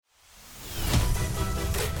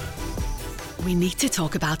We need to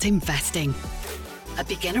talk about investing. A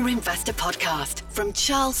beginner investor podcast from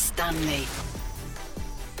Charles Stanley.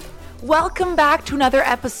 Welcome back to another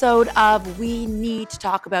episode of We Need to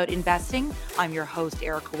Talk About Investing. I'm your host,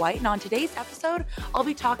 Erica White, and on today's episode, I'll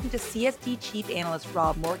be talking to CSD Chief Analyst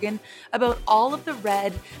Rob Morgan about all of the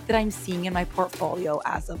red that I'm seeing in my portfolio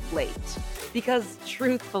as of late. Because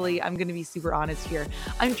truthfully, I'm going to be super honest here,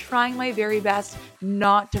 I'm trying my very best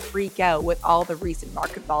not to freak out with all the recent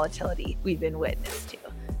market volatility we've been witness to.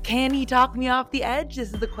 Can he talk me off the edge?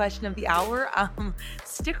 This is the question of the hour.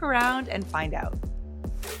 Stick around and find out.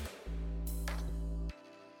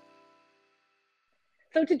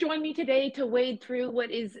 So to join me today to wade through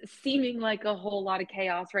what is seeming like a whole lot of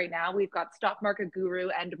chaos right now, we've got stock market guru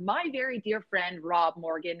and my very dear friend, Rob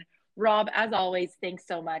Morgan. Rob, as always, thanks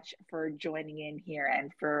so much for joining in here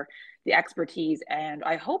and for the expertise. And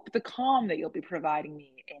I hope the calm that you'll be providing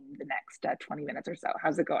me in the next 20 minutes or so.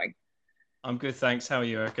 How's it going? I'm good, thanks. How are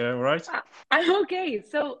you, Erica? All right? I'm okay.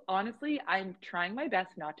 So honestly, I'm trying my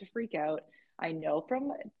best not to freak out. I know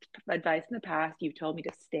from advice in the past, you've told me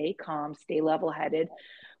to stay calm, stay level-headed.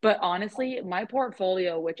 But honestly, my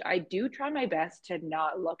portfolio, which I do try my best to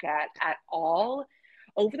not look at all,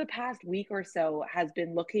 over the past week or so has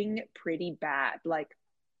been looking pretty bad. Like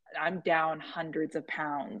I'm down hundreds of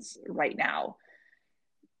pounds right now.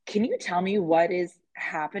 Can you tell me what is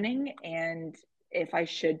happening and if I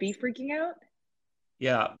should be freaking out?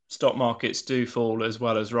 Yeah, stock markets do fall as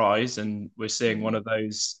well as rise, and we're seeing one of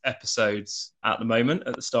those episodes at the moment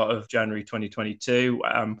at the start of January 2022.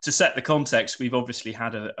 To set the context, we've obviously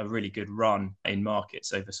had a really good run in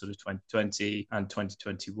markets over sort of 2020 and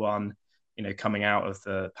 2021, coming out of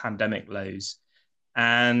the pandemic lows.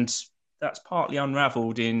 And that's partly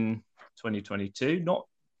unraveled in 2022, not,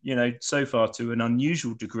 so far to an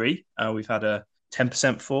unusual degree. We've had a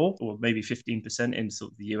 10% fall, or maybe 15% in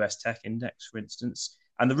sort of the US tech index, for instance.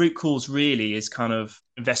 And the root cause really is kind of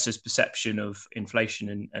investors' perception of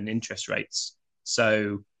inflation and interest rates.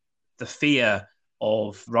 So the fear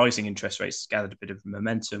of rising interest rates has gathered a bit of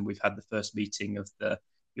momentum. We've had the first meeting of the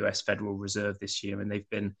US Federal Reserve this year, and they've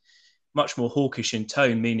been much more hawkish in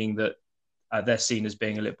tone, meaning that they're seen as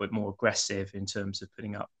being a little bit more aggressive in terms of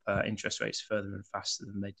putting up interest rates further and faster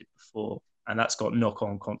than they did before. And that's got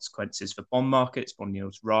knock-on consequences for bond markets. Bond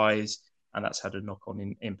yields rise, and that's had a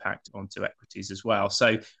knock-on impact onto equities as well.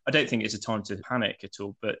 So I don't think it's a time to panic at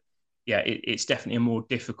all. But yeah, it's definitely a more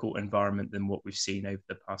difficult environment than what we've seen over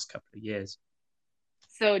the past couple of years.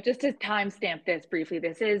 So just to timestamp this briefly,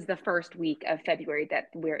 this is the first week of February that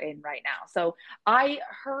we're in right now. So I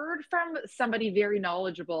heard from somebody very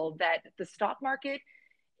knowledgeable that the stock market,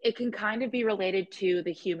 it can kind of be related to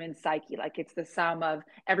the human psyche. Like it's the sum of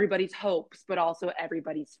everybody's hopes, but also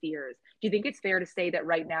everybody's fears. Do you think it's fair to say that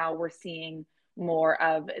right now we're seeing more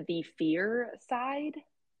of the fear side?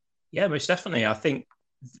 Yeah, most definitely. I think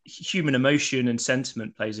human emotion and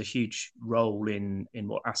sentiment plays a huge role in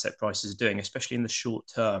what asset prices are doing, especially in the short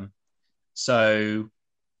term. So,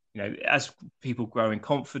 as people grow in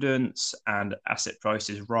confidence and asset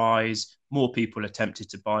prices rise, more people are tempted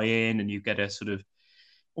to buy in, and you get a sort of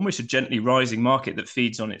almost a gently rising market that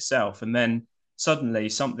feeds on itself. And then suddenly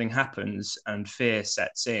something happens and fear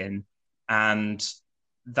sets in. And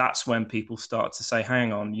that's when people start to say,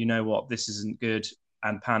 hang on, you know what, this isn't good,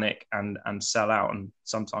 and panic and sell out. And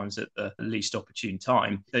sometimes at the least opportune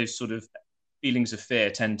time, those sort of feelings of fear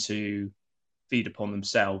tend to feed upon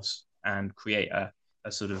themselves and create a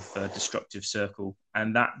sort of destructive circle.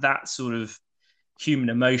 And that sort of human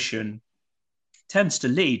emotion tends to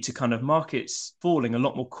lead to kind of markets falling a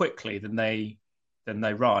lot more quickly than they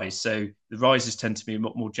rise. So the rises tend to be a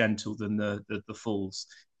lot more gentle than the falls.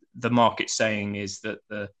 The market saying is that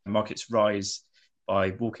the markets rise by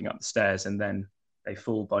walking up the stairs and then they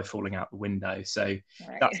fall by falling out the window. So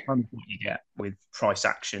That's kind of what you get with price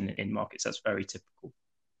action in markets. That's very typical.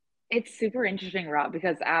 It's super interesting, Rob,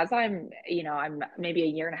 because as I'm maybe a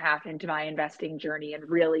year and a half into my investing journey and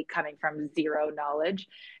really coming from zero knowledge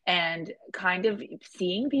and kind of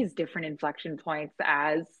seeing these different inflection points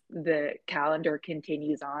as the calendar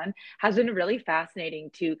continues on has been really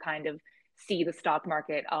fascinating to kind of see the stock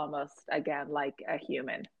market almost again like a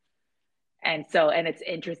human. And it's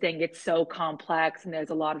interesting, it's so complex and there's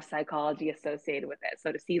a lot of psychology associated with it.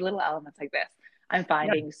 So to see little elements like this, I'm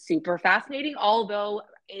finding super fascinating, although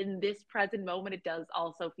in this present moment, it does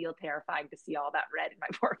also feel terrifying to see all that red in my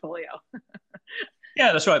portfolio.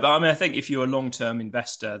 Yeah, that's right. But I mean, I think if you're a long-term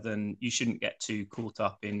investor, then you shouldn't get too caught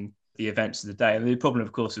up in the events of the day. And the problem,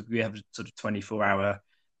 of course, is we have a sort of 24-hour,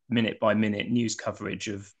 minute-by-minute news coverage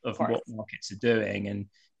of what markets are doing. And,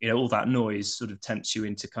 all that noise sort of tempts you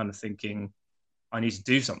into kind of thinking, I need to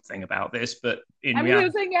do something about this. But in I'm reality,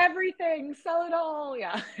 losing everything, sell it all.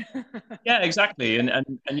 Yeah. yeah, exactly. And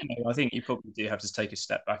I think you probably do have to take a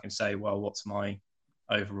step back and say, well, what's my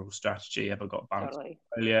overall strategy? Have I got a balanced Totally.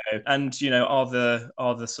 portfolio? And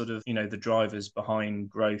are the sort of the drivers behind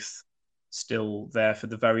growth still there for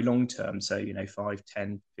the very long term? So 5,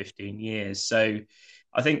 10, 15 years. So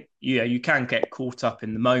I think you can get caught up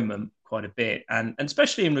in the moment quite a bit, and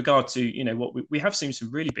especially in regard to what we have seen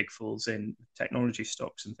some really big falls in technology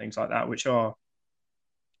stocks and things like that, which are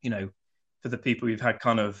for the people who've had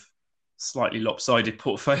kind of slightly lopsided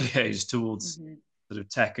portfolios towards sort of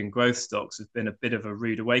tech and growth stocks, has been a bit of a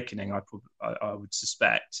rude awakening, I would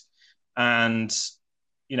suspect. And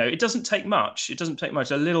it doesn't take much. It doesn't take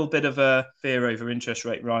much. A little bit of a fear over interest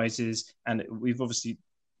rate rises, and we've obviously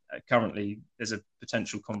currently there's a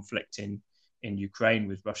potential conflict in Ukraine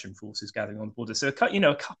with Russian forces gathering on the border. So a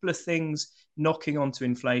couple of things knocking onto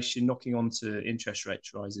inflation, knocking onto interest rate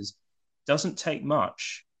rises, doesn't take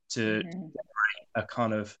much to generate a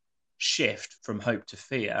kind of shift from hope to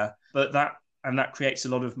fear, but that creates a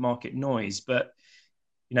lot of market noise. But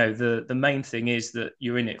the main thing is that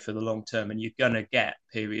you're in it for the long term, and you're going to get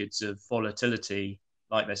periods of volatility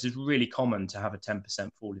like this. It's really common to have a 10%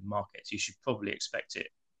 fall in markets. You should probably expect it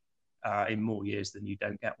in more years than you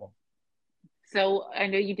don't get one. So I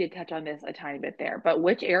know you did touch on this a tiny bit there, but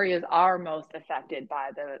which areas are most affected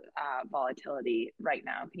by the volatility right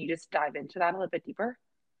now? Can you just dive into that a little bit deeper?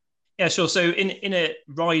 Yeah, sure. So in a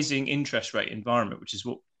rising interest rate environment, which is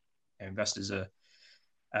what investors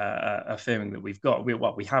are fearing that we've got,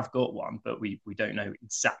 we have got one, but we don't know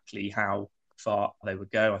exactly how far they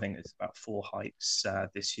would go. I think it's about 4 hikes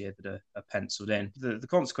this year that are penciled in. The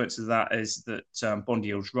consequence of that is that bond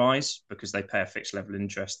yields rise because they pay a fixed level of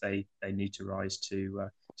interest. They need to rise to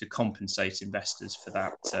compensate investors for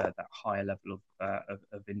that higher level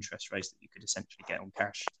of interest rates that you could essentially get on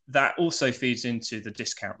cash. That also feeds into the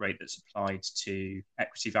discount rate that's applied to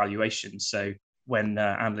equity valuations. So when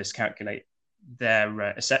analysts calculate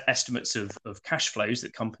their estimates of cash flows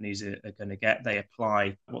that companies are going to get, they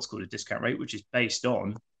apply what's called a discount rate, which is based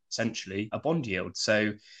on essentially a bond yield.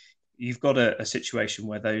 So you've got a situation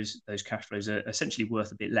where those cash flows are essentially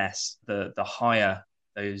worth a bit less the higher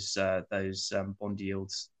those bond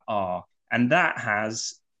yields are, and that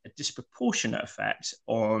has a disproportionate effect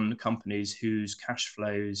on companies whose cash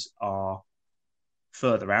flows are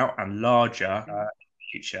further out and larger in the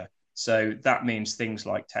future. So that means things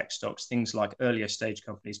like tech stocks, things like earlier stage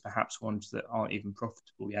companies, perhaps ones that aren't even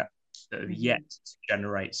profitable yet, that have yet to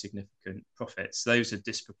generate significant profits. Those are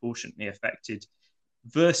disproportionately affected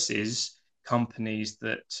versus companies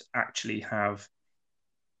that actually have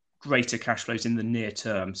greater cash flows in the near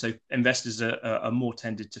term. So investors are more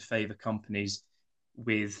tended to favour companies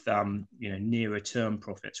with nearer term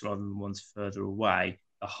profits rather than ones further away.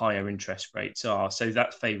 The higher interest rates are. So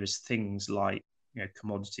that favours things like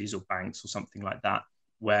commodities or banks or something like that,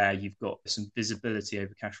 where you've got some visibility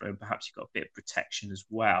over cash flow, and perhaps you've got a bit of protection as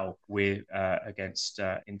well with against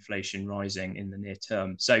inflation rising in the near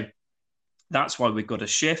term. So that's why we've got a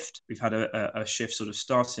shift. We've had a shift sort of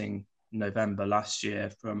starting November last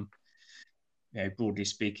year from, broadly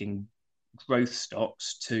speaking, growth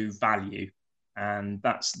stocks to value. And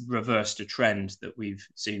that's reversed a trend that we've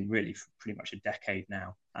seen really for pretty much a decade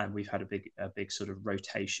now. And we've had a big sort of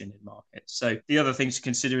rotation in markets. So the other thing to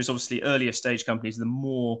consider is obviously earlier stage companies, the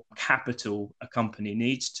more capital a company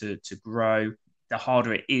needs to grow, the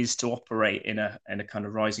harder it is to operate in a kind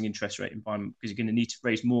of rising interest rate environment, because you're going to need to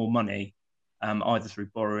raise more money, either through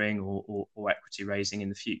borrowing or equity raising in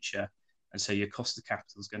the future. And so your cost of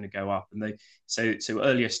capital is going to go up. And so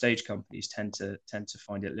earlier stage companies tend to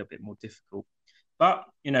find it a little bit more difficult. But,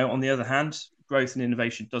 on the other hand, growth and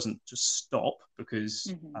innovation doesn't just stop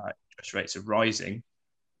because interest rates are rising.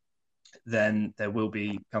 Then there will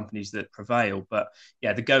be companies that prevail. But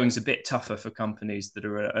yeah, the going's a bit tougher for companies that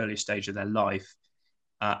are at an early stage of their life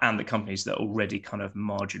and the companies that are already kind of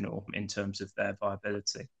marginal in terms of their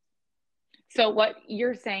viability. So what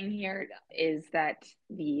you're saying here is that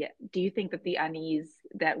do you think that the unease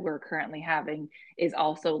that we're currently having is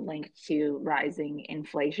also linked to rising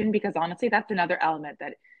inflation? Because honestly, that's another element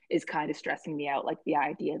that is kind of stressing me out. Like the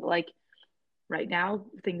idea that like right now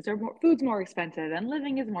food's more expensive and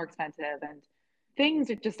living is more expensive and things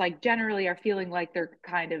are just like generally are feeling like they're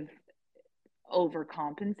kind of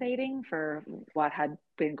overcompensating for what had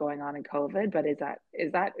been going on in COVID. But is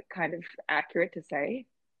that kind of accurate to say?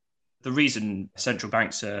 The reason central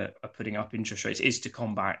banks are putting up interest rates is to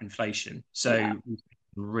combat inflation. So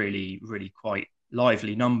really, really quite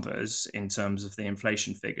lively numbers in terms of the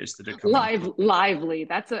inflation figures that are coming. Lively.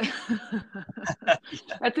 That's a Yeah,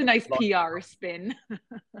 that's a nice PR spin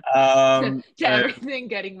to so everything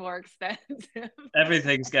getting more expensive.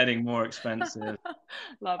 everything's getting more expensive.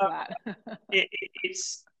 Love Uh, that.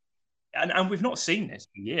 it's and we've not seen this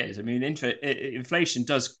for years. I mean, inflation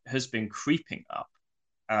has been creeping up.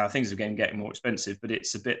 Things are getting more expensive, but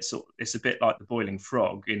it's a bit like the boiling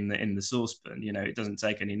frog in the saucepan. You know, it doesn't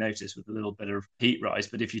take any notice with a little bit of heat rise,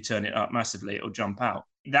 but if you turn it up massively, it'll jump out.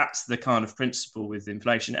 That's the kind of principle with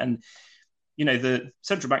inflation. And you know, the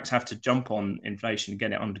central banks have to jump on inflation and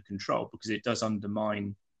get it under control because it does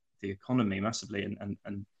undermine the economy massively.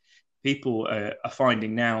 And people are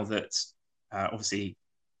finding now that obviously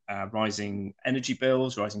rising energy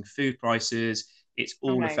bills, rising food prices, it's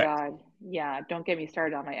Oh all my affecting. God. Yeah, don't get me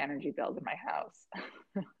started on my energy bills in my house.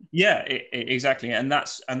 Yeah, exactly, and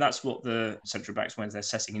that's what the central banks, when they're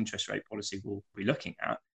setting interest rate policy, will be looking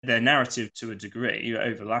at. Their narrative, to a degree,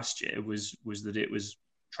 over last year was that it was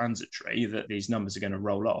transitory, that these numbers are going to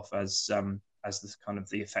roll off as the kind of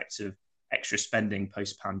the effects of extra spending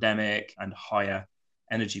post pandemic and higher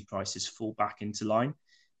energy prices fall back into line.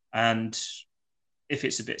 And if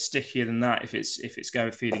it's a bit stickier than that, if it's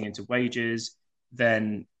going feeding into wages,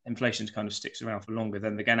 then inflation kind of sticks around for longer.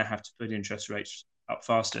 Then they're going to have to put interest rates up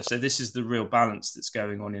faster. So this is the real balance that's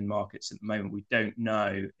going on in markets at the moment. We don't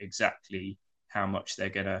know exactly how much they're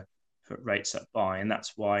going to put rates up by, and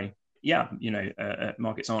that's why, yeah, you know,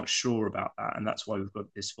 markets aren't sure about that, and that's why we've got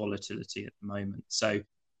this volatility at the moment. So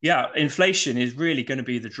yeah, inflation is really going to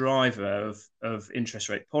be the driver of interest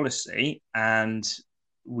rate policy, and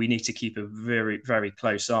we need to keep a very, very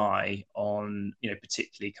close eye on, you know,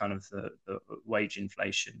 particularly kind of the wage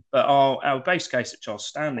inflation. But our base case at Charles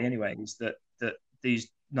Stanley, anyway, is that these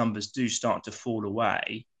numbers do start to fall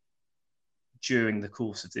away during the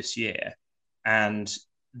course of this year, and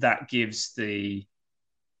that gives the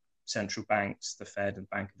central banks, the Fed and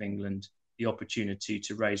Bank of England, the opportunity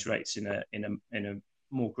to raise rates in a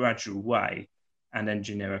more gradual way and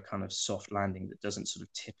engineer a kind of soft landing that doesn't sort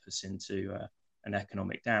of tip us into an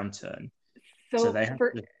economic downturn. So So they have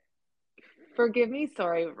to. forgive me,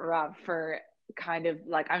 sorry, Rob, for kind of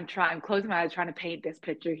like I'm closing my eyes trying to paint this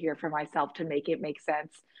picture here for myself to make it make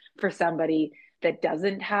sense for somebody that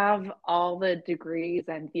doesn't have all the degrees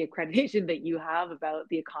and the accreditation that you have about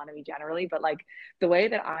the economy generally. But like the way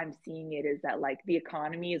that I'm seeing it is that like the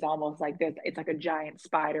economy is almost like it's like a giant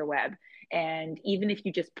spider web. And even if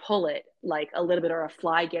you just pull it like a little bit or a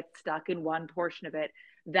fly gets stuck in one portion of it,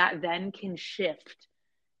 that then can shift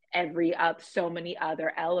every up so many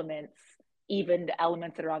other elements, even the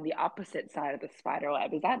elements that are on the opposite side of the spider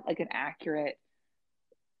web. Is that like an accurate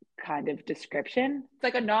kind of description? It's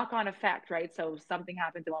like a knock-on effect, right? So something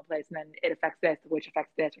happens in one place and then it affects this, which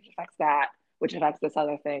affects this, which affects that, which affects this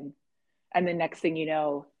other thing. And the next thing you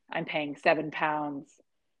know, I'm paying £7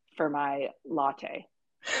 for my latte.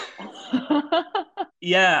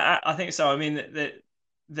 Yeah, I think so. I mean,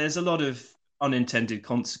 there's a lot of unintended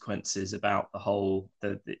consequences about the whole.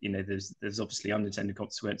 You know, there's obviously unintended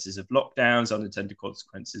consequences of lockdowns, unintended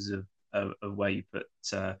consequences of where you put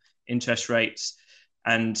interest rates,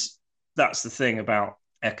 and that's the thing about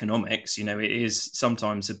economics. You know, it is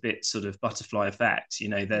sometimes a bit sort of butterfly effect. You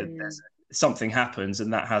know, there's something happens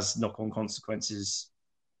and that has knock-on consequences,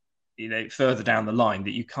 you know, further down the line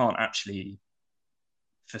that you can't actually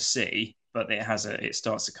foresee, but it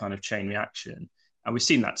starts a kind of chain reaction, and we've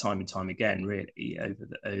seen that time and time again, really, over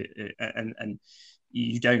the and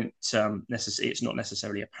you don't necessarily, it's not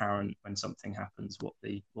necessarily apparent when something happens what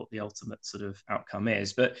the ultimate sort of outcome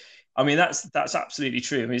is. But I mean, that's absolutely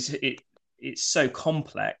true. I mean, it's so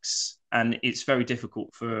complex, and it's very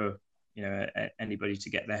difficult for, you know, anybody to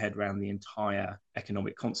get their head around the entire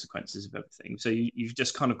economic consequences of everything. So you've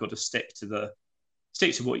just kind of got to stick to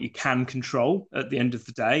what you can control at the end of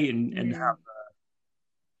the day, and have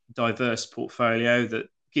a diverse portfolio that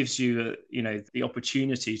gives you you know, the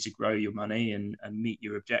opportunity to grow your money and meet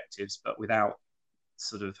your objectives, but without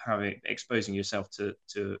sort of exposing yourself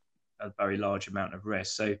to a very large amount of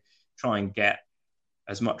risk. So try and get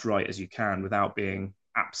as much right as you can without being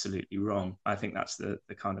absolutely wrong. I think that's the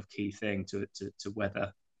kind of key thing to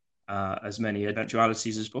weather as many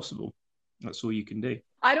eventualities as possible. That's all you can do.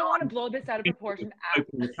 I don't want to blow this out of proportion.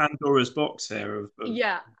 Open the Pandora's box here of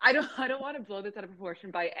Yeah, I don't want to blow this out of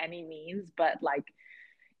proportion by any means, but like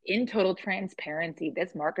in total transparency,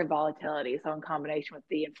 this market volatility, so in combination with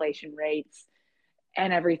the inflation rates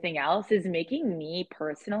and everything else, is making me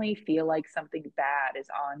personally feel like something bad is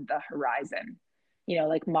on the horizon. You know,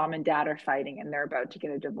 like mom and dad are fighting and they're about to get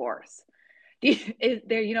a divorce. Is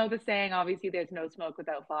there, you know, the saying, obviously there's no smoke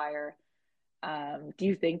without fire. Do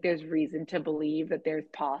you think there's reason to believe that there's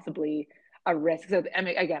possibly a risk? So, I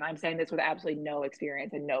mean, again, I'm saying this with absolutely no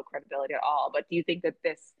experience and no credibility at all, but do you think that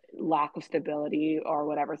this lack of stability or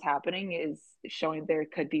whatever's happening is showing there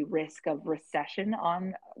could be risk of recession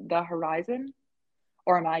on the horizon?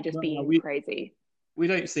 Or am I just Well, being crazy? we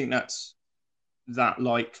don't think that's that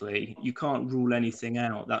likely. You can't rule anything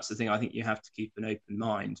out. That's the thing. I think you have to keep an open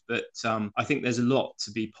mind. But I think there's a lot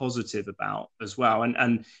to be positive about as well.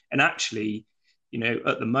 And actually,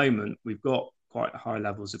 at the moment we've got quite high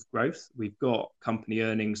levels of growth. We've got company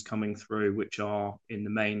earnings coming through, which are in the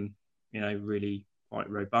main, really quite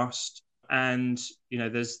robust. And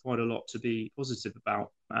there's quite a lot to be positive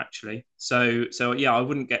about, actually. So yeah, I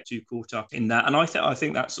wouldn't get too caught up in that. And I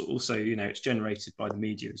think that's also, it's generated by the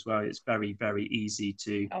media as well. It's very, very easy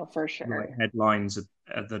to for sure write headlines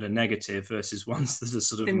that are negative versus ones that are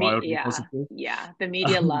sort of mildly positive. Yeah, the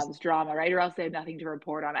media loves drama, right? Or else they have nothing to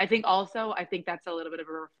report on. I think that's a little bit of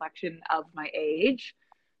a reflection of my age.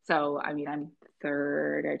 So I mean, I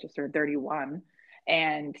just turned 31.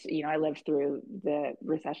 And, I lived through the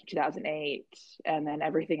recession 2008 and then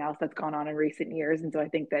everything else that's gone on in recent years. And so I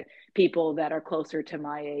think that people that are closer to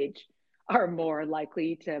my age are more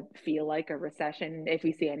likely to feel like a recession, if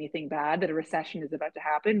we see anything bad, that a recession is about to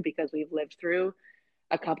happen, because we've lived through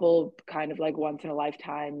a couple kind of like once in a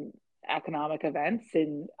lifetime economic events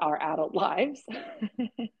in our adult lives.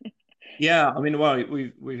 Yeah, I mean, well,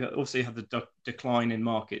 we've also had the decline in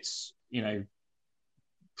markets,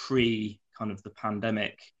 pre kind of the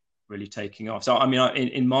pandemic really taking off. So I mean,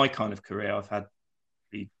 in my kind of career, I've had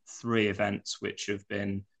the 3 events which have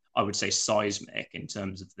been, I would say, seismic in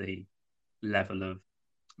terms of the level of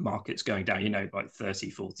markets going down, by 30,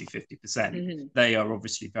 40, 50%. Mm-hmm. They are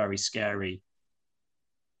obviously very scary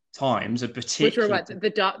times, and particularly which were what,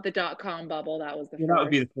 the dot-com bubble. That was the first. That would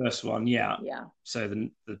be the first one. Yeah. So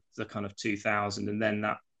the kind of 2000, and then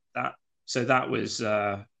that was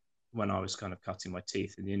when I was kind of cutting my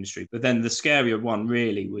teeth in the industry. But then the scarier one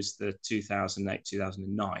really was the 2008,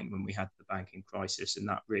 2009, when we had the banking crisis, and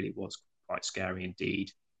that really was quite scary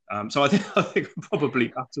indeed. So I think we're probably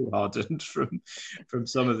battle hardened from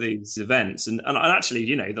some of these events, and actually,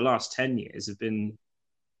 the last 10 years have been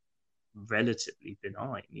relatively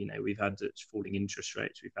benign. We've had falling interest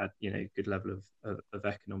rates, we've had good level of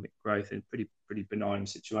economic growth, and pretty benign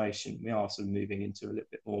situation. We are sort of moving into a little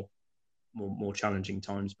bit more challenging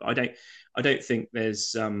times, but I don't think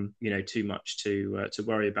there's too much to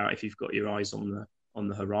worry about if you've got your eyes on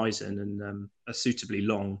the horizon and a suitably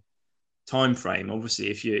long time frame. Obviously,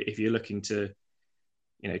 if you're looking to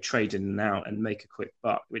trade in and out and make a quick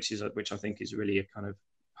buck, which I think is really a kind of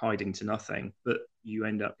hiding to nothing, but you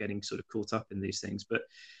end up getting sort of caught up in these things. But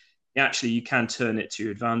actually, you can turn it to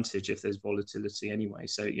your advantage if there's volatility anyway.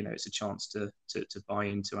 So it's a chance to buy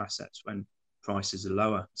into assets when prices are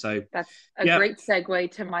lower. So that's a great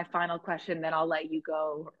segue to my final question. Then I'll let you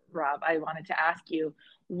go, Rob. I wanted to ask you,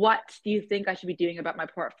 what do you think I should be doing about my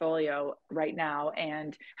portfolio right now,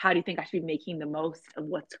 and how do you think I should be making the most of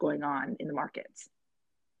what's going on in the markets?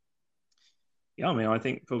 Yeah, I mean, I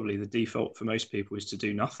think probably the default for most people is to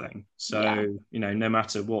do nothing. So, no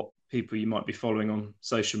matter what people you might be following on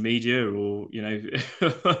social media, or,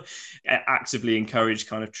 actively encourage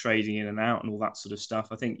kind of trading in and out and all that sort of stuff,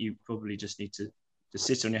 I think you probably just need to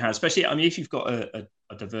sit on your hands, especially, I mean, if you've got a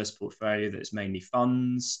diverse portfolio that's mainly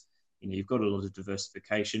funds, you've got a lot of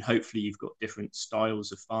diversification. Hopefully you've got different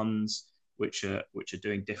styles of funds, which are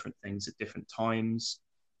doing different things at different times,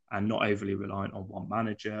 and not overly reliant on one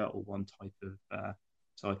manager or one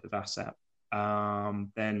type of asset.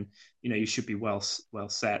 Then you should be well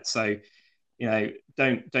set. So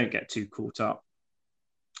don't get too caught up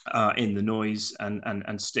in the noise,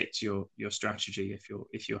 and stick to your strategy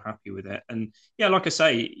if you're happy with it. And yeah, like I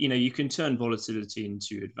say, you can turn volatility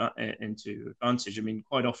into advantage. I mean,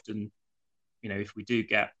 quite often, if we do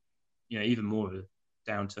get even more of a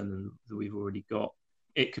downturn than we've already got,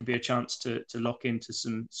 it could be a chance to lock into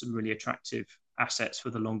some really attractive assets for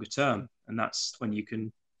the longer term. And that's when you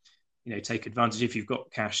can, take advantage if you've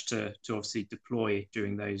got cash to obviously deploy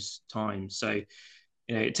during those times. So,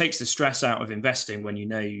 it takes the stress out of investing when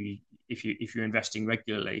if you're investing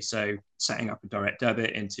regularly. So setting up a direct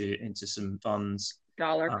debit into some funds.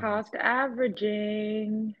 Dollar cost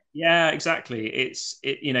averaging. Yeah, exactly.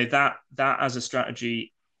 That as a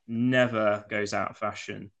strategy never goes out of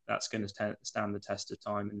fashion. That's going to stand the test of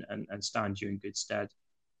time and stand you in good stead.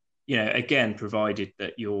 Again, provided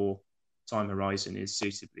that your time horizon is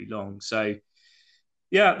suitably long. So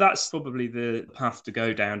yeah, that's probably the path to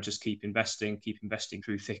go down. Just keep investing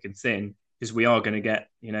through thick and thin, because we are going to get,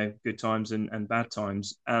 good times and bad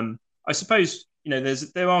times. I suppose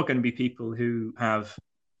there are going to be people who have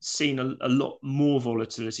seen a lot more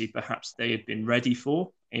volatility perhaps they had been ready for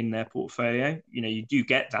in their portfolio. You do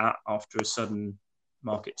get that after a sudden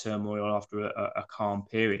market turmoil, after a calm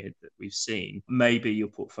period that we've seen. Maybe your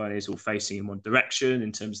portfolio is all facing in one direction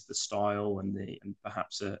in terms of the style and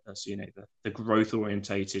perhaps the growth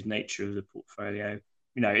orientated nature of the portfolio.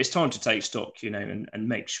 It's time to take stock, and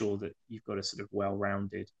make sure that you've got a sort of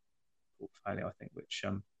well-rounded portfolio, I think, which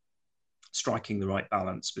striking the right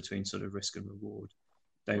balance between sort of risk and reward.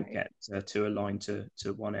 Don't get too aligned to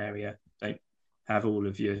one area. Don't have all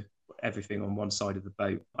of everything on one side of the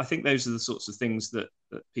boat. I think those are the sorts of things that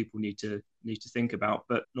people need to think about,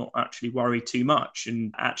 but not actually worry too much,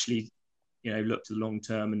 and actually, look to the long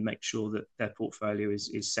term and make sure that their portfolio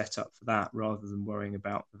is set up for that, rather than worrying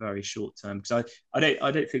about the very short term. Because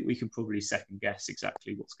I don't think we can probably second guess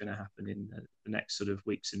exactly what's going to happen in the next sort of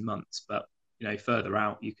weeks and months. But further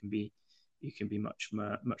out, you can be much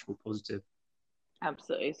more positive.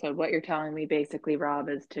 Absolutely. So what you're telling me basically, Rob,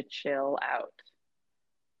 is to chill out,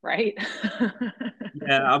 right?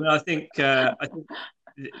 Yeah, I mean, I think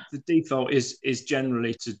the default is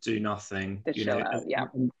generally to do nothing. To chill out, yeah.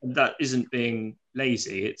 And that isn't being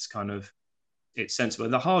lazy. It's it's sensible.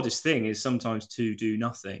 And the hardest thing is sometimes to do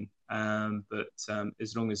nothing. But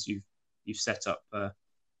as long as you've set up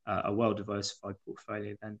a well-diversified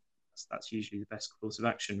portfolio, then that's usually the best course of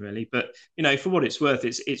action, really. But for what it's worth,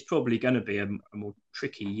 it's probably going to be a more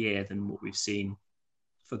tricky year than what we've seen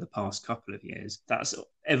for the past couple of years. That's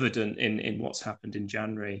evident in what's happened in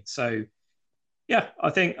January. So yeah, I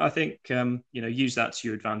think use that to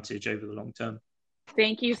your advantage over the long term.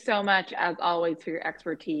 Thank you so much, as always, for your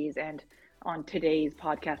expertise, and on today's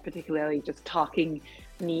podcast particularly, just talking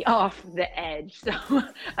me off the edge. So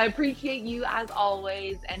I appreciate you as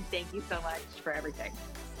always, and thank you so much for everything.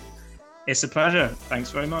 It's a pleasure.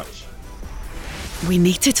 Thanks very much. We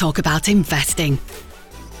need to talk about investing.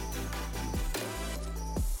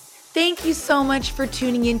 Thank you so much for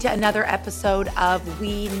tuning in to another episode of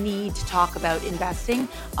We Need to Talk About Investing.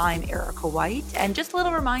 I'm Erica White, and just a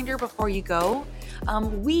little reminder before you go,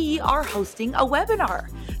 we are hosting a webinar.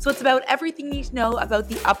 So it's about everything you need to know about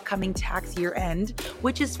the upcoming tax year end,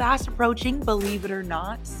 which is fast approaching, believe it or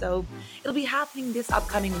not. So it'll be happening this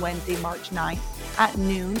upcoming Wednesday, March 9th at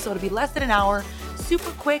noon. So it'll be less than an hour,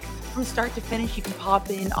 super quick from start to finish. You can pop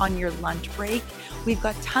in on your lunch break. We've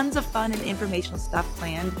got tons of fun and informational stuff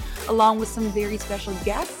planned, along with some very special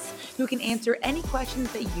guests who can answer any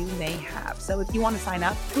questions that you may have. So if you want to sign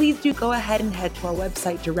up, please do go ahead and head to our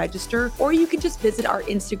website to register, or you can just visit our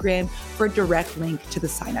Instagram for a direct link to the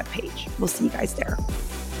sign up page. We'll see you guys there.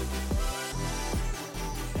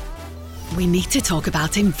 We need to talk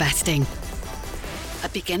about investing. A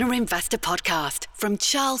beginner investor podcast from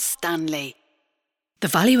Charles Stanley. The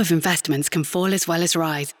value of investments can fall as well as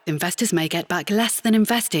rise. Investors may get back less than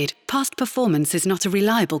invested. Past performance is not a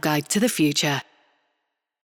reliable guide to the future.